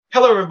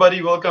Hello,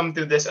 everybody. Welcome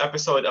to this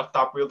episode of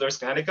Top Realtors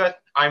Connecticut.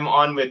 I'm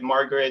on with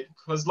Margaret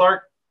Kozlark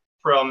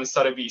from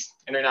Sotheby's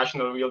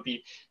International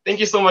Realty. Thank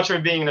you so much for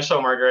being in the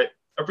show, Margaret.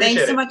 Thanks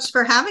Appreciate so it. much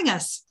for having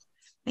us.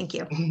 Thank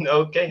you.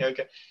 Okay.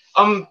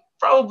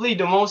 Probably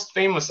the most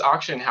famous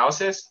auction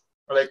houses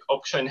or like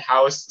auction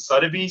house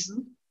Sotheby's.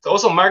 So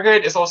also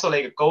Margaret is also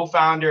like a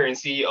co-founder and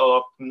CEO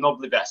of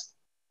Nobly Best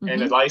and a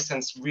Mm-hmm.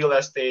 licensed real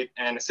estate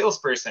and a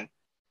salesperson.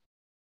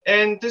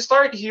 And to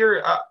start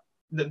here,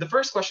 the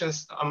first question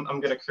is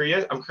I'm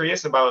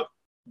curious about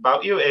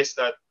you is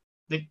that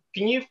like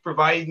can you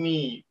provide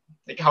me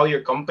like how your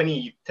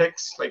company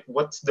ticks, like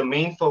what's the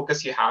main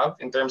focus you have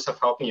in terms of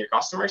helping your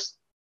customers,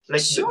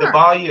 like the Sure.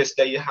 values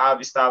that you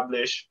have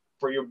established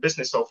for your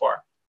business so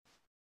far.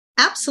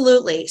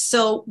 Absolutely.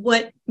 So,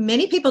 what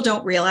many people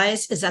don't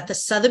realize is that the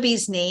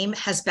Sotheby's name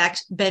has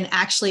been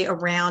actually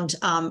around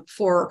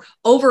for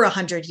over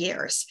 100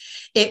 years.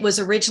 It was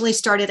originally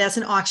started as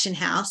an auction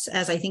house,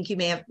 as I think you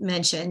may have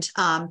mentioned,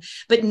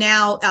 but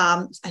now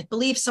I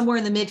believe somewhere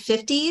in the mid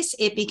 50s,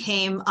 it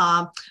became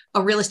a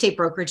real estate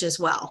brokerage as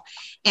well.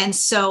 And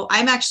so,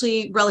 I'm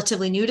actually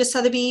relatively new to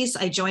Sotheby's.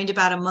 I joined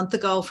about a month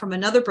ago from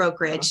another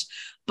brokerage,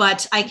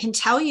 but I can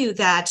tell you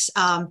that,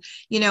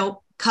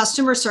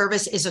 customer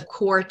service is a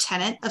core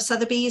tenet of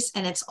Sotheby's,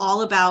 and it's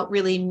all about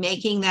really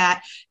making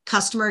that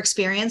customer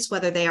experience,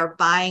 whether they are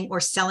buying or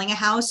selling a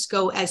house,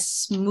 go as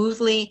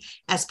smoothly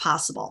as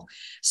possible.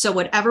 So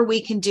whatever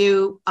we can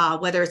do,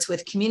 whether it's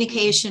with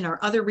communication or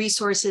other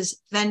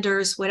resources,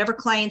 vendors, whatever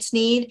clients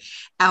need,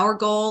 our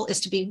goal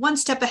is to be one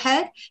step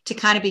ahead to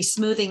kind of be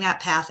smoothing that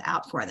path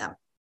out for them.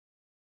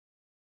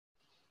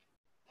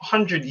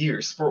 100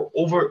 years for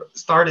over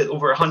started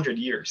over 100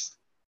 years.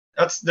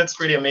 That's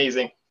pretty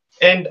amazing.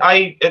 And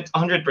I at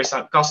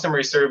 100%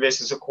 customer service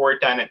is a core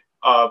tenet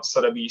of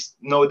Sotheby's,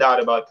 no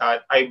doubt about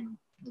that. I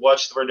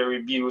watched for the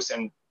reviews,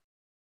 and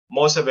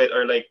most of it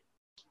are like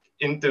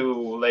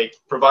into like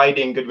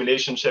providing good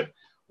relationship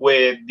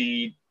with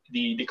the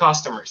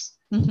customers.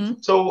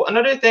 Mm-hmm. So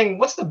another thing,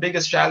 what's the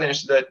biggest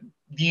challenge that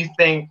do you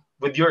think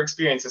with your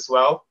experience as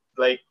well,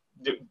 like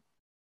the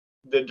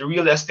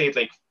real estate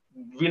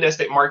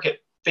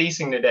market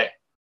facing today?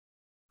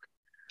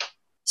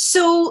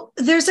 So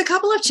there's a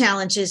couple of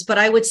challenges, but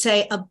I would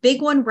say a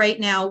big one right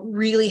now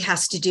really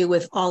has to do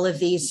with all of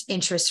these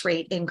interest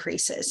rate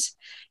increases.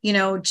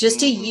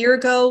 Just a year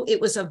ago, it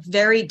was a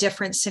very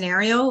different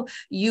scenario.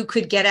 You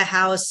could get a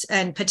house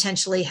and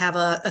potentially have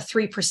a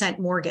 3%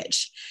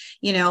 mortgage,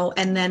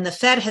 and then the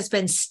Fed has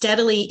been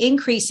steadily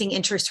increasing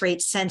interest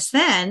rates since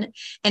then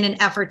in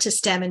an effort to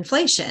stem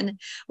inflation,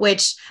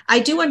 which I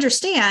do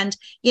understand,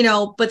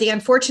 but the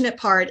unfortunate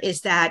part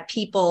is that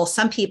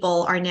some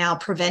people are now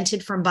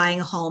prevented from buying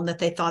a home that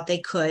they thought they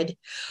could,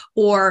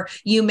 or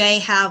you may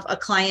have a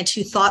client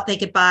who thought they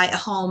could buy a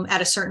home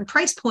at a certain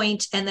price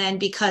point, and then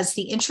because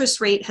the interest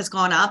rate has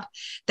gone up,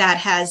 that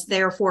has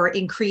therefore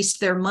increased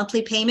their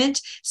monthly payment.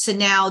 So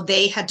now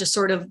they had to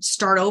sort of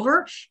start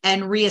over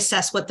and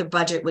reassess what their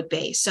budget would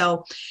be.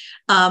 So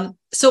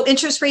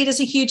interest rate is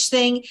a huge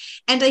thing.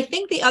 And I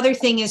think the other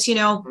thing is,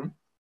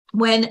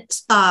 when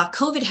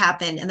COVID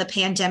happened and the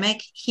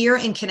pandemic here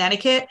in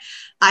Connecticut,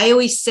 I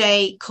always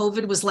say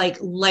COVID was like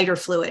lighter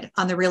fluid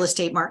on the real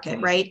estate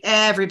market, right?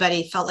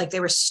 Everybody felt like they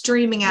were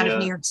streaming out of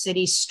New York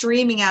City,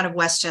 streaming out of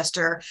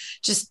Westchester,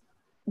 just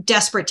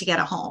desperate to get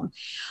a home.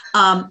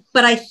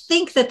 But I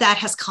think that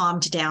has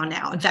calmed down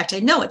now. In fact, I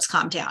know it's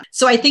calmed down.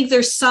 So I think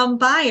there's some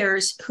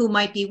buyers who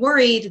might be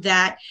worried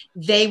that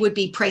they would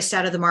be priced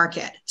out of the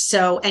market.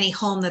 So any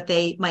home that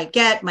they might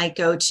get might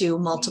go to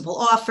multiple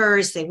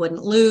offers, they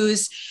wouldn't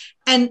lose.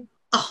 And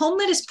a home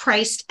that is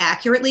priced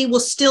accurately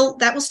will still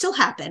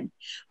happen,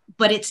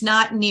 but it's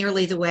not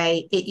nearly the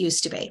way it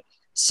used to be.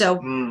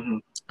 So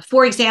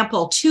for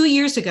example, 2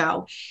 years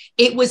ago,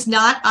 it was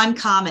not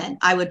uncommon.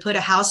 I would put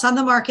a house on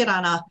the market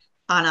on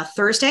a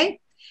Thursday.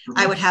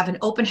 I would have an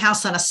open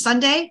house on a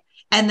Sunday.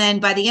 And then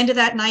by the end of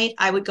that night,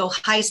 I would go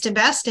highest and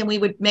best, and we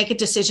would make a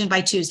decision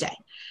by Tuesday.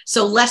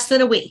 So less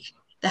than a week.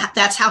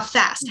 That's how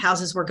fast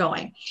houses were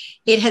going.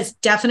 It has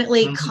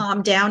definitely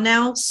calmed down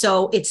now.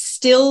 So it's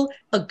still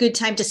a good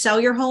time to sell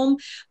your home,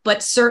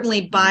 but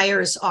certainly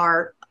buyers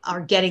are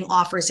getting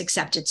offers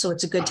accepted. So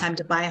it's a good time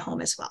to buy a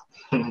home as well.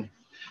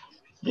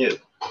 Yeah,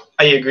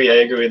 I agree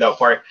with that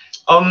part.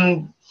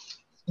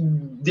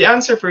 The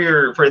answer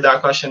for that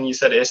question you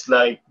said is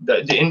like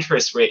the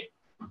interest rate.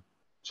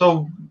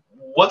 So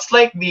what's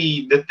like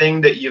the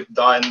thing that you've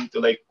done to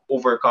like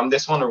overcome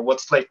this one, or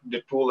what's like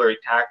the tool or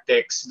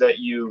tactics that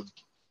you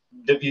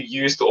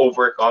use to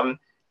overcome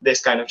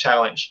this kind of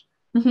challenge?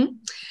 Mm-hmm.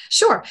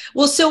 Sure.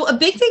 Well, so a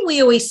big thing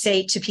we always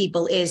say to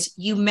people is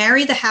you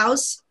marry the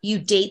house, you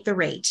date the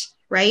rate,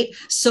 right?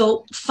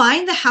 So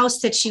find the house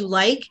that you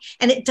like,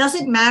 and it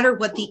doesn't matter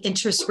what the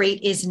interest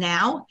rate is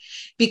now,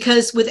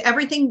 because with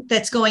everything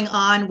that's going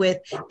on with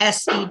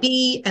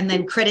SVB and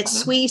then Credit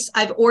Suisse,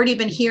 I've already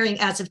been hearing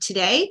as of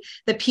today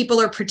that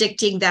people are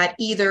predicting that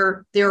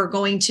either there are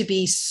going to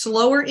be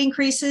slower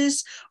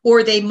increases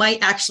or they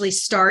might actually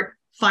start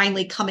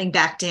finally coming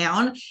back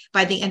down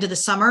by the end of the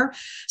summer.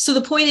 So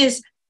the point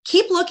is,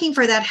 keep looking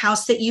for that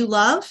house that you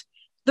love.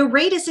 The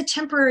rate is a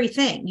temporary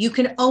thing. You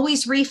can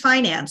always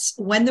refinance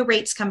when the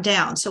rates come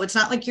down. So it's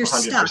not like you're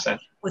 100%. stuck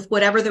with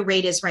whatever the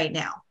rate is right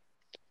now.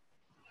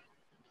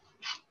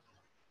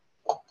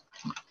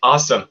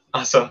 Awesome.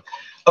 Also,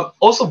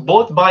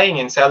 both buying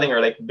and selling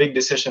are like big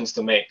decisions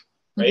to make,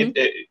 right?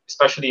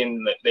 Especially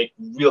in like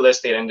real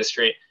estate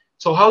industry.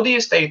 So how do you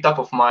stay top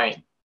of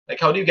mind? Like,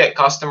 how do you get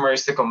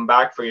customers to come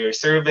back for your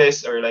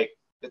service, or like,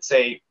 let's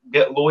say,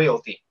 get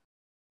loyalty?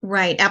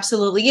 Right.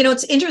 Absolutely. You know,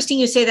 it's interesting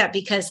you say that,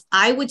 because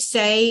I would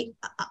say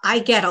I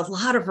get a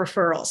lot of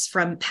referrals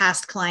from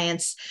past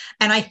clients.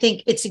 And I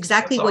think it's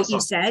exactly That's what awesome.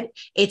 you said.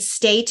 It's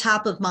stay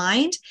top of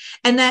mind.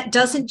 And that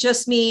doesn't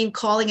just mean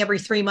calling every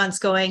 3 months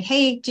going,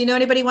 hey, do you know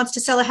anybody who wants to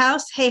sell a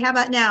house? Hey, how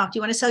about now? Do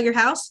you want to sell your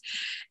house?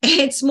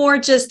 It's more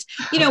just,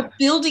 you know,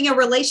 building a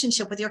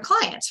relationship with your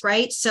clients,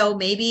 right? So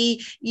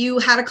maybe you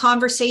had a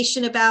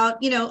conversation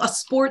about, you know, a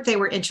sport they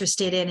were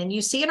interested in, and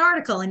you see an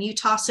article and you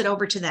toss it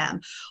over to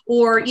them.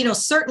 Or, you know,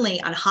 certainly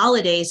on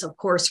holidays, of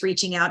course,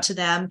 reaching out to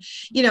them.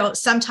 You know,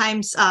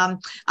 sometimes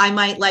I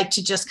might like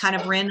to just kind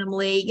of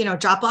randomly, you know,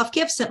 drop off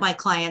gifts at my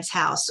client's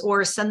house,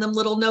 or send them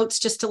little notes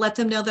just to let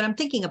them know that I'm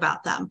thinking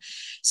about them.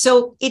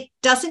 So it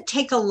doesn't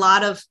take a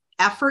lot of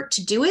effort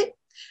to do it.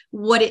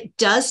 What it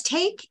does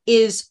take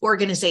is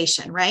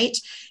organization, right?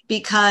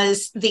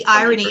 Because the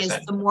irony 100%.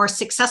 is, the more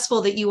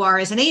successful that you are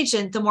as an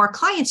agent, the more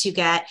clients you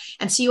get.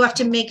 And so you have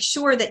to make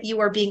sure that you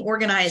are being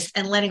organized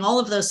and letting all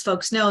of those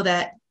folks know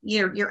that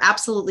you're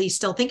absolutely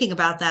still thinking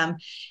about them.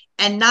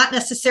 And not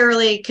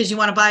necessarily because you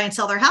want to buy and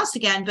sell their house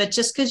again, but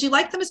just because you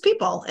like them as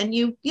people, and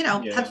you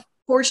know, have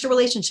forged a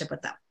relationship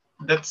with them.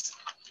 That's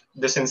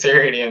the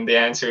sincerity, and the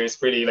answer is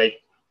pretty like,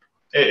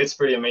 it's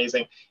pretty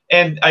amazing.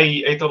 And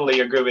I totally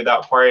agree with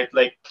that part.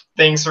 Like,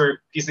 things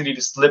are easily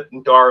to slip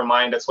into our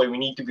mind. That's why we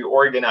need to be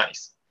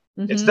organized.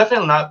 It's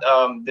definitely not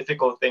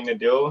difficult thing to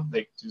do,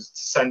 like to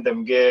send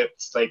them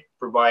gifts, like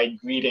provide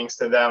greetings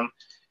to them,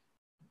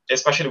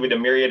 especially with the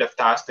myriad of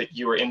tasks that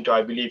you are into,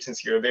 I believe,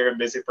 since you're a very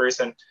busy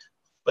person.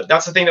 But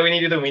that's the thing that we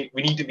need to do.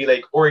 We need to be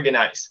like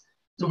organized.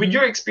 So with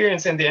your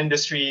experience in the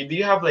industry, do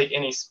you have like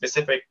any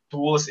specific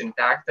tools and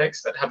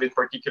tactics that have been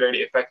particularly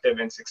effective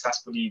in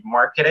successfully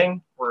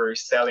marketing or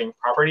selling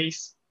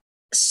properties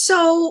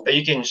So that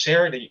you can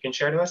share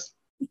to us?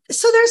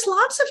 So there's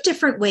lots of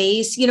different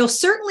ways, you know,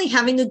 certainly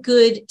having a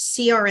good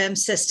CRM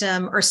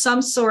system or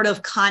some sort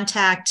of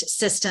contact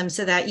system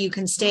so that you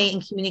can stay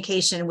in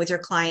communication with your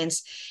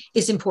clients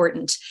is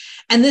important.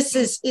 And this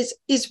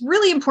is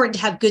really important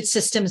to have good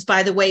systems,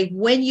 by the way,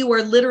 when you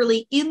are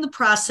literally in the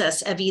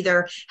process of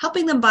either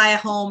helping them buy a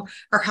home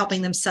or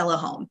helping them sell a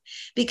home,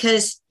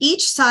 because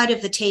each side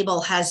of the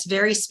table has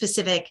very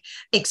specific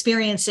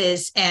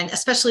experiences. And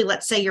especially,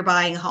 let's say you're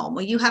buying a home,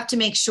 well, you have to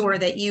make sure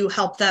that you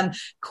help them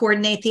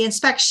coordinate the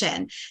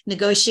inspection,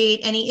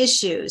 negotiate any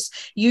issues.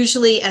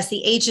 Usually as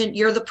the agent,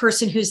 you're the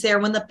person who's there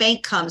when the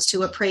bank comes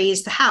to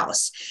appraise the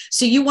house.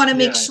 So you want to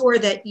make sure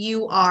that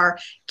you are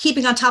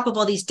keeping on top of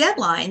all these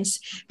deadlines,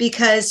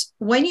 because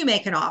when you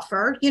make an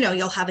offer, you know,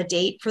 you'll have a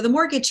date for the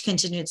mortgage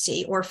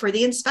contingency or for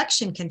the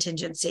inspection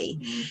contingency.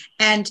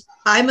 And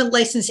I'm a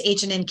licensed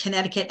agent in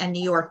Connecticut and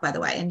New York, by the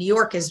way, and New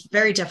York is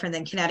very different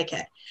than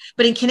Connecticut.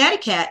 But in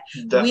Connecticut,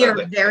 we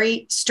are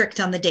very strict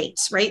on the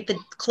dates, right? The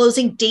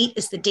closing date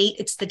is the date,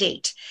 it's the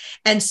date.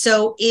 And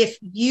so if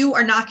you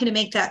are not going to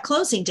make that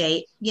closing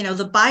date, you know,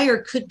 the buyer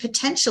could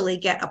potentially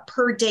get a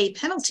per day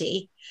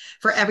penalty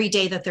for every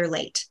day that they're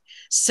late.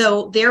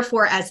 So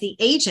therefore, as the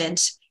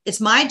agent,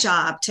 it's my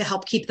job to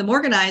help keep them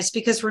organized,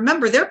 because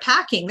remember, they're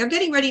packing, they're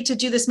getting ready to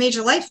do this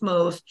major life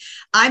move.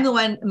 I'm the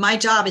one, my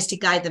job is to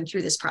guide them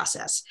through this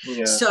process.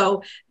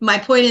 So my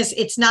point is,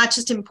 it's not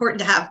just important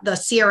to have the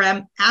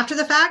CRM after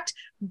the fact,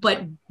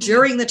 but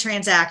during the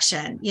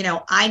transaction, you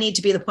know, I need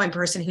to be the point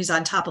person who's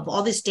on top of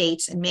all these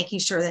dates and making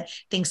sure that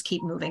things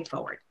keep moving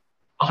forward.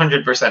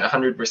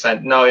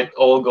 100%. Now it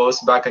all goes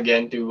back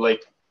again to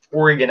like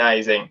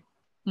organizing.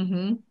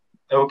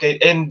 Okay,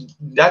 and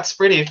that's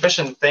pretty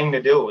efficient thing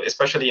to do,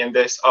 especially in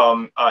this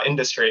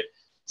industry,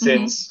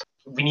 since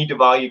we need to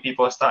value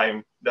people's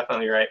time.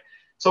 Definitely, right?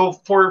 So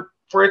for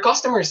a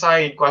customer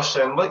side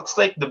question, what's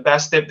like the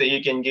best tip that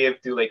you can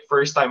give to like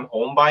first time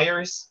home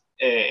buyers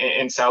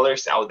and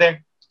sellers out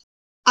there?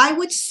 I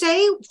would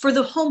say for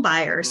the home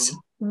buyers,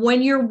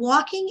 when you're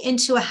walking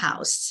into a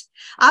house,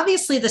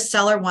 obviously the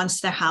seller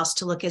wants their house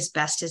to look as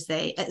best as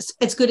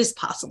as good as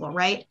possible,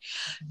 right?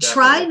 Definitely.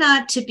 Try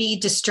not to be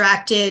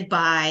distracted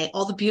by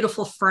all the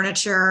beautiful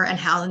furniture and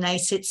how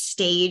nice it's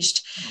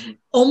staged.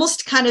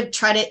 Almost kind of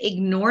try to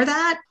ignore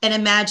that and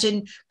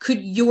imagine,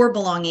 could your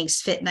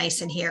belongings fit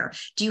nice in here?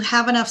 Do you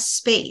have enough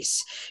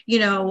space? You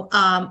know,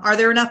 are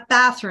there enough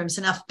bathrooms,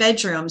 enough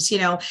bedrooms, you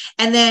know?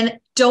 And then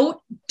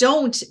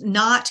don't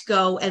not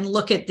go and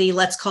look at the,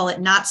 let's call it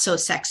not so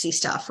sexy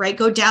stuff, right?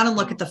 Go down and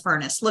look at the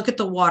furnace, look at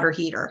the water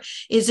heater.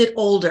 Is it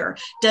older?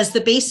 Does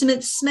the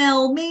basement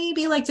smell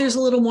maybe like there's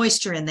a little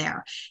moisture in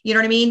there? You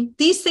know what I mean?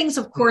 These things,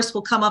 of course,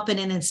 will come up in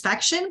an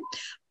inspection,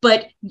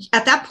 But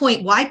at that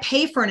point, why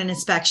pay for an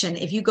inspection?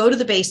 If you go to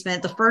the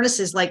basement, the furnace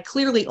is like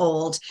clearly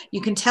old,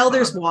 you can tell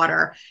there's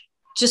water,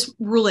 just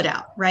rule it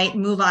out, right?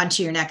 Move on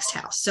to your next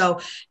house. So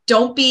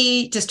don't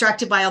be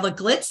distracted by all the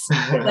glitz,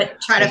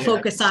 but try to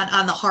focus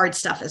on the hard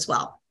stuff as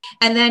well.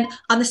 And then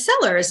on the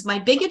sellers, my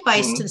big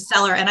advice to the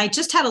seller, and I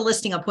just had a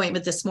listing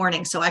appointment this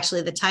morning, so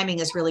actually the timing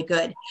is really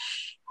good.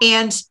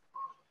 And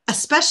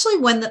especially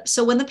when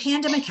the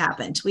pandemic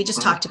happened, we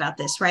just talked about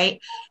this,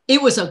 right?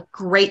 It was a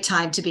great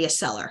time to be a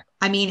seller.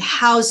 I mean,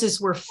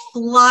 houses were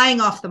flying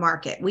off the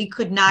market. We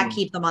could not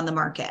keep them on the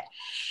market.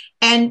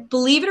 And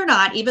believe it or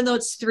not, even though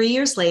it's 3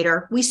 years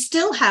later, we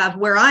still have,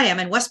 where I am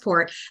in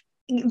Westport,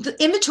 the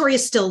inventory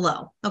is still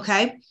low.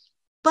 Okay.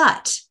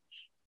 But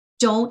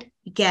don't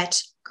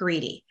get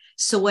greedy.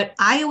 So what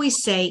I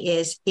always say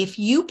is, if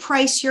you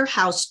price your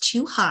house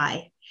too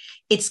high,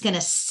 it's going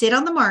to sit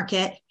on the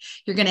market.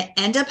 You're going to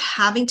end up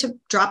having to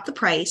drop the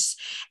price.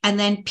 And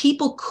then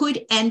people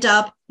could end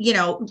up,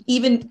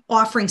 even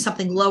offering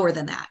something lower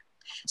than that.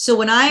 So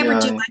when I ever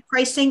do my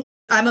pricing,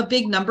 I'm a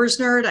big numbers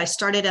nerd. I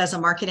started as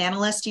a market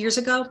analyst years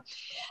ago.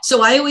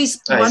 So I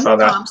always run the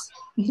comps.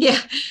 Yeah.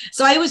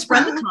 So I always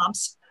run the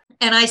comps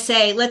and I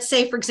say, let's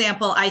say, for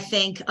example, I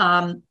think,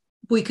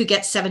 we could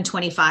get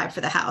 725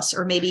 for the house,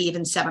 or maybe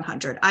even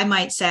 700. I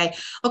might say,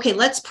 okay,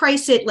 let's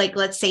price it like,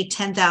 let's say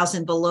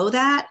 10,000 below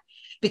that,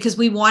 because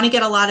we want to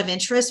get a lot of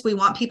interest. We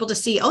want people to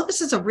see, oh,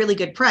 this is a really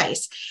good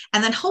price.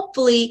 And then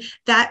hopefully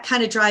that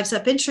kind of drives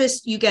up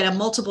interest. You get a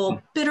multiple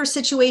bidder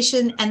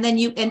situation, and then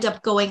you end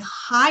up going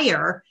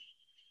higher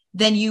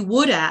than you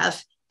would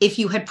have if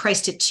you had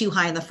priced it too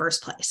high in the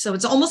first place. So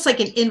it's almost like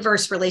an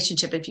inverse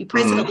relationship. If you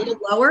price it a little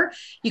lower,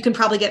 you can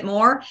probably get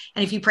more.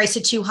 And if you price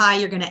it too high,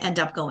 you're going to end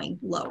up going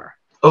lower.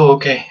 Oh,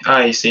 okay.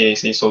 I see.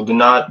 So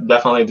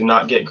definitely do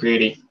not get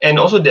greedy. And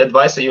also the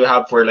advice that you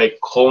have for like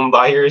home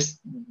buyers,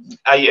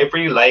 I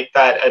really like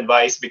that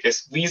advice,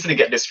 because we easily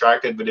get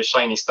distracted with the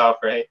shiny stuff,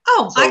 right?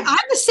 Oh, so, I'm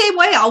the same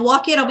way. I'll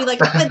walk in, I'll be like,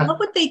 oh, I love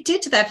what they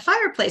did to that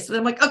fireplace. And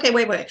I'm like, okay,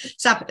 wait,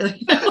 stop it.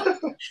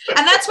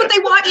 And that's what they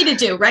want you to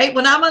do, right?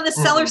 When I'm on the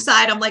seller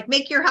side, I'm like,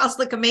 make your house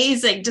look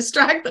amazing,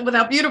 distract them with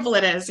how beautiful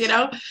it is,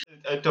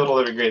 I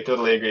totally agree,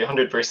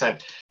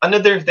 100%.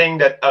 Another thing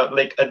that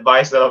like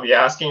advice that I'll be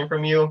asking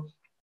from you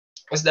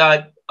is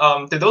that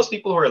to those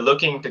people who are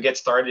looking to get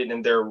started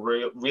in their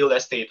real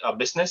estate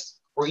business,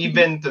 or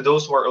even to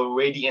those who are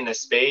already in a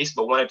space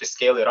but wanted to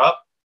scale it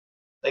up,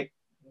 like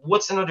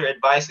what's another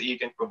advice that you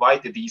can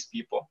provide to these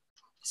people?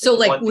 So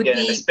like want to get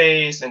in a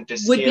space and to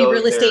would scale be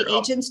real estate their,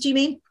 agents, do you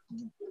mean?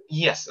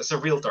 Yes, as a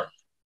realtor.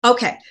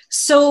 Okay.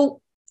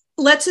 So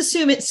let's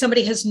assume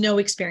somebody has no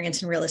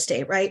experience in real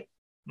estate, right?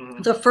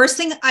 The first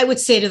thing I would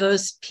say to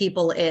those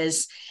people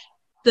is,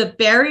 the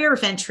barrier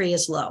of entry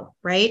is low,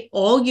 right?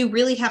 All you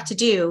really have to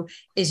do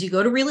is you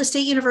go to real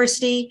estate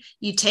university,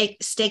 you take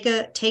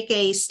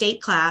a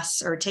state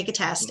class or take a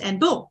test, and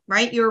boom,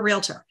 right? You're a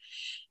realtor.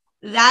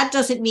 That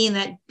doesn't mean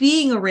that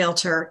being a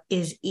realtor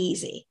is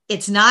easy.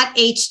 It's not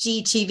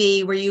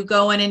HGTV where you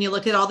go in and you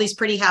look at all these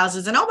pretty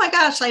houses and, oh my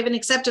gosh, I have an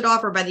accepted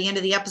offer by the end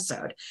of the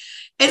episode.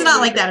 It's not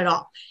like that at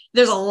all.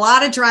 There's a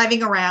lot of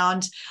driving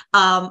around.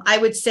 I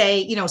would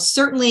say,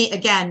 certainly,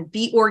 again,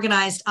 be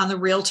organized on the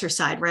realtor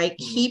side, right?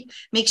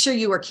 Make sure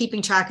you are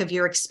keeping track of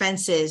your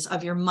expenses,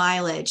 of your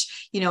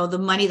mileage, the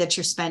money that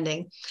you're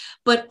spending,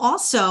 but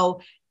also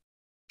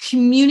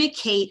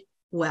communicate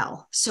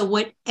well. So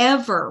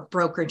whatever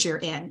brokerage you're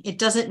in, it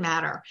doesn't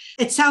matter.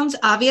 It sounds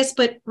obvious,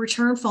 but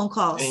return phone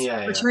calls,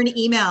 return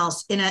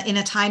emails in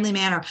a timely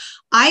manner.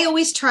 I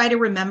always try to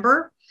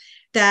remember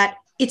that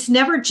it's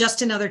never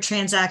just another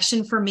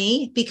transaction for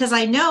me, because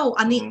I know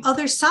on the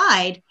other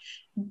side,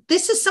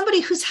 this is somebody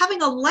who's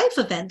having a life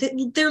event.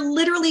 They're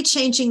literally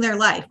changing their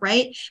life,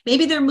 right?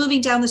 Maybe they're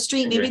moving down the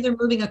street, maybe they're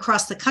moving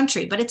across the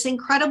country, but it's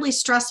incredibly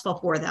stressful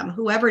for them,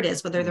 whoever it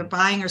is, whether they're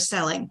buying or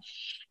selling.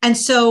 And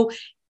so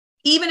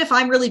even if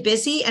I'm really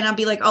busy and I'll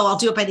be like, oh, I'll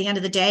do it by the end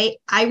of the day,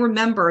 I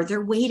remember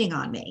they're waiting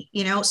on me,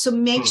 so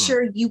make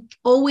sure you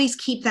always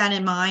keep that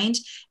in mind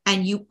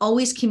and you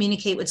always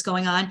communicate what's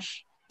going on.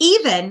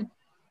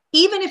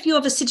 Even if you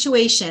have a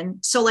situation,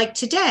 so like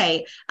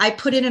today, I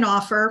put in an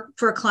offer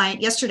for a client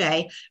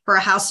yesterday for a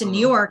house in New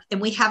York, and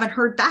we haven't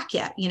heard back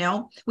yet.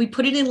 We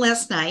put it in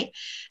last night.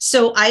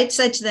 So I had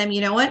said to them,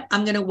 you know what,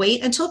 I'm going to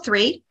wait until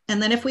 3.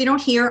 And then if we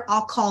don't hear,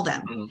 I'll call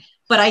them.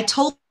 But I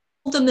told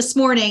them this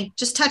morning,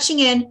 just touching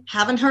in,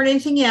 haven't heard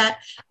anything yet.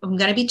 I'm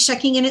going to be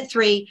checking in at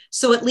 3.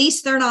 So at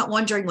least they're not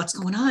wondering what's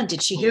going on.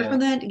 Did she hear from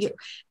that?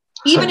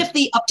 Even if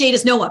the update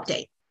is no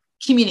update,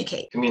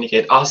 communicate.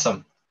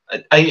 Awesome.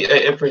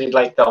 I pretty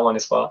like that one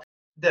as well.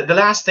 The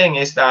last thing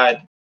is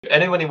that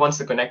anyone who wants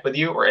to connect with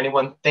you, or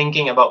anyone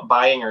thinking about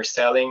buying or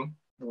selling,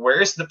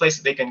 where's the place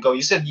that they can go?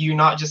 You said you're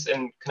not just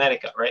in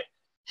Connecticut, right?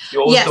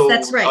 You also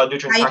that's right. Do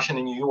transaction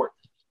in New York.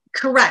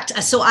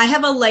 Correct. So I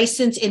have a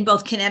license in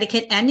both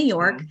Connecticut and New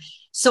York.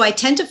 So I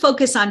tend to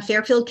focus on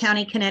Fairfield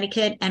County,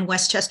 Connecticut, and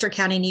Westchester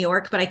County, New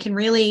York, but I can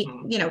really,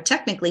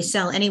 technically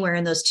sell anywhere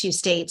in those 2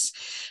 states.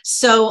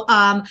 So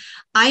I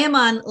am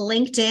on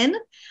LinkedIn.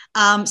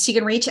 So you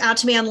can reach out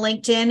to me on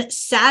LinkedIn.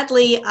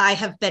 Sadly, I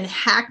have been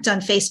hacked on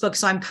Facebook,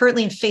 so I'm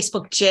currently in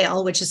Facebook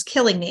jail, which is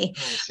killing me.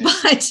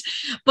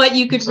 But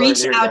you could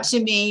reach out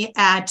to me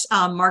at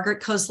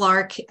Margaret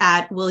Kozlark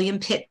at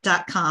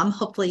williampitt.com.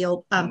 Hopefully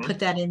you'll put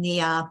that in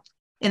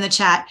the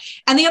chat.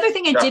 And the other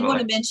thing I did want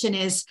to mention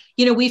is,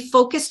 we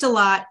focused a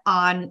lot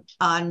on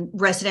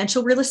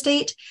residential real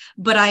estate,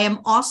 but I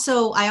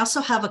also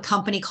have a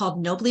company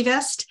called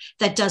Noblivest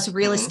that does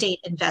real estate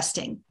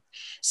investing.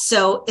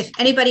 So if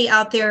anybody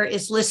out there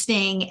is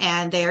listening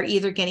and they're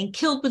either getting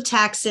killed with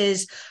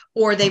taxes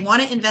or they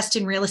want to invest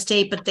in real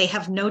estate, but they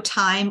have no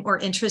time or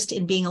interest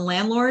in being a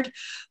landlord,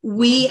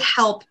 we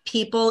help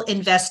people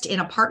invest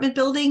in apartment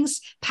buildings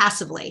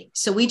passively.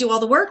 So we do all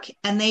the work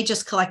and they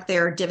just collect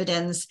their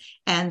dividends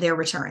and their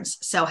returns.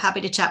 So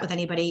happy to chat with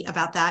anybody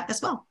about that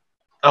as well.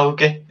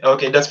 Okay.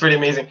 That's pretty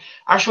amazing.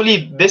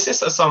 Actually, this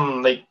is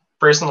some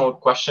personal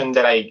question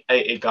that I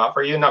got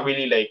for you. Not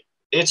really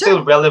it's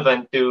still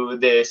relevant to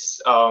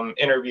this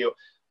interview,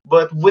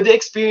 but with the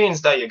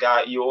experience that you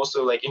got, you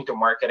also into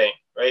marketing,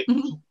 right?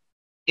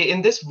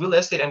 In this real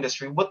estate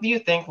industry, what do you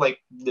think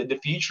the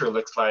future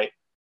looks like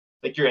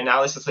your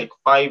analysis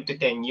 5 to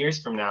 10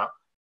 years from now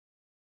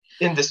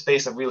in the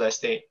space of real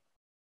estate?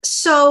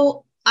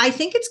 So I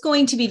think it's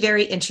going to be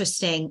very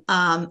interesting.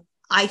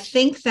 I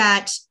think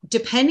that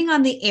depending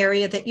on the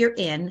area that you're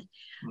in,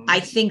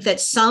 I think that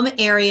some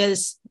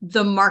areas,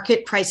 the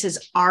market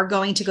prices are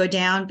going to go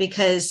down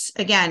because,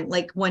 again,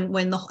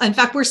 in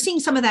fact, we're seeing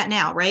some of that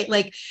now, right?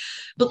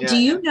 But do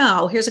you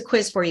know, here's a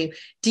quiz for you.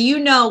 Do you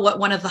know what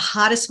one of the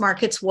hottest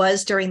markets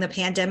was during the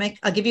pandemic?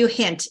 I'll give you a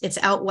hint. It's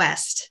out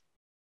west.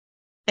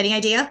 Any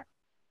idea?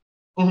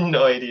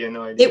 No idea.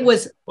 It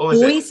was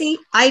Boise,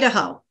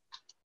 Idaho.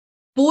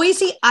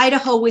 Boise,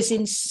 Idaho was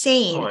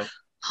insane. Oh,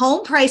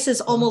 home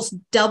prices almost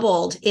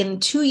doubled in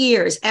 2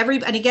 years.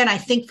 And again, I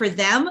think for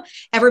them,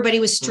 everybody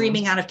was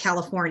streaming out of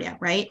California,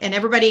 right? And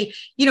everybody,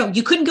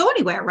 you couldn't go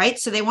anywhere, right?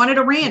 So they wanted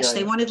a ranch,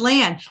 they wanted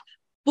land.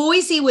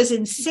 Boise was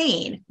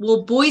insane.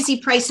 Well, Boise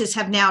prices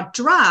have now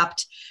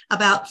dropped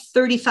about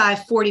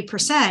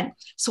 35-40%.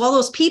 So all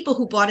those people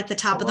who bought at the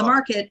top of the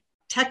market,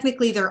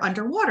 technically they're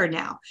underwater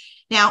now.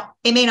 Now,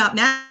 it may not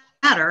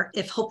matter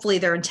if hopefully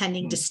they're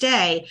intending to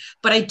stay,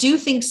 but I do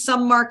think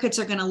some markets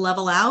are going to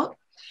level out.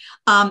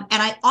 And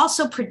I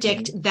also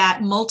predict that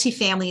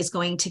multifamily is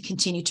going to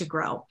continue to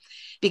grow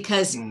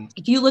because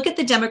if you look at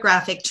the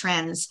demographic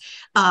trends,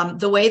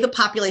 the way the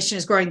population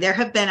is growing, there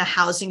have been a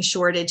housing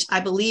shortage, I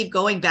believe,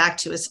 going back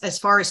to as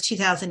far as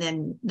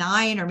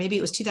 2009, or maybe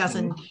it was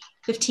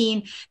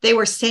 2015. They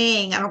were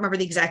saying, I don't remember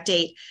the exact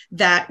date,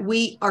 that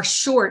we are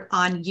short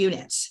on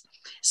units.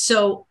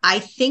 So I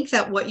think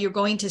that what you're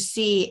going to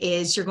see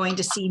is you're going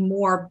to see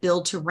more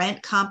build to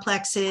rent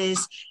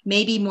complexes,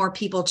 maybe more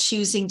people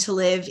choosing to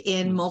live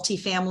in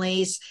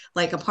multifamilies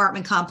like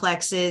apartment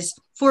complexes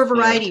for a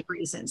variety of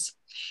reasons.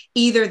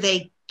 Either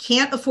they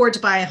can't afford to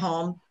buy a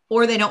home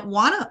or they don't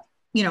want to,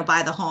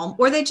 buy the home,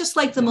 or they just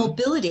like the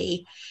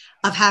mobility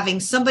of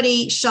having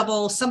somebody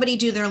shovel, somebody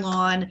do their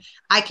lawn.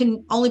 I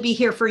can only be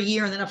here for a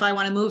year. And then if I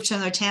want to move to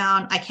another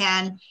town, I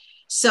can.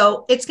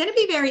 So it's going to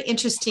be very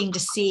interesting to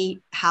see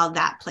how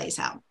that plays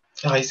out.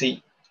 I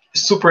see.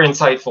 Super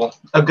insightful.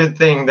 A good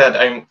thing that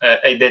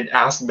I did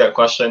ask that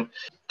question.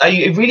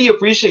 I really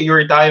appreciate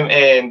your time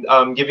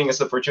and giving us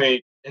the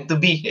opportunity to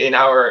be in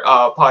our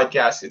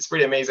podcast. It's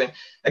pretty amazing.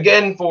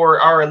 Again,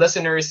 for our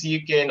listeners,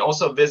 you can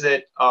also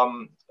visit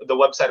the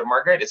website of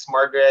Margaret. It's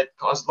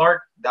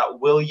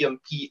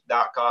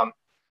margaretkozlark.williampitt.com.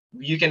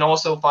 You can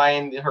also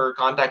find her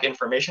contact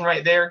information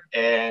right there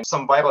and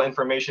some vital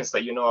information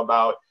that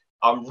about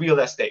real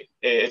estate.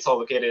 It's all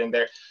located in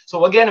there.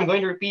 So again, I'm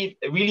going to repeat,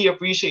 I really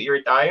appreciate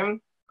your time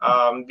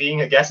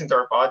being a guest into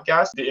our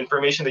podcast. The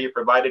information that you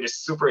provided is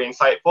super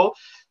insightful.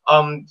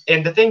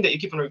 And the thing that you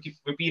keep on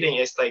repeating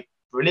is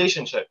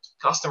relationships,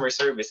 customer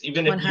service.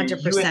 Even if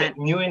 100%. You're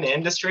new in the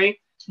industry,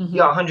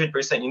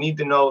 100%. You need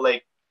to know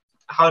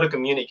how to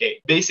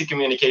communicate, basic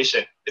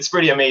communication. It's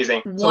pretty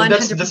amazing.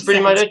 100%. So that's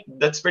pretty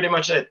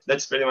much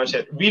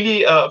it.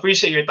 Really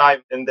appreciate your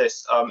time in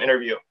this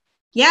interview.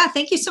 Yeah,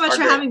 thank you so much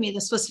for having me.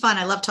 This was fun.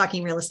 I love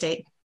talking real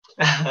estate.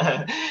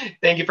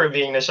 Thank you for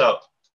being on the show.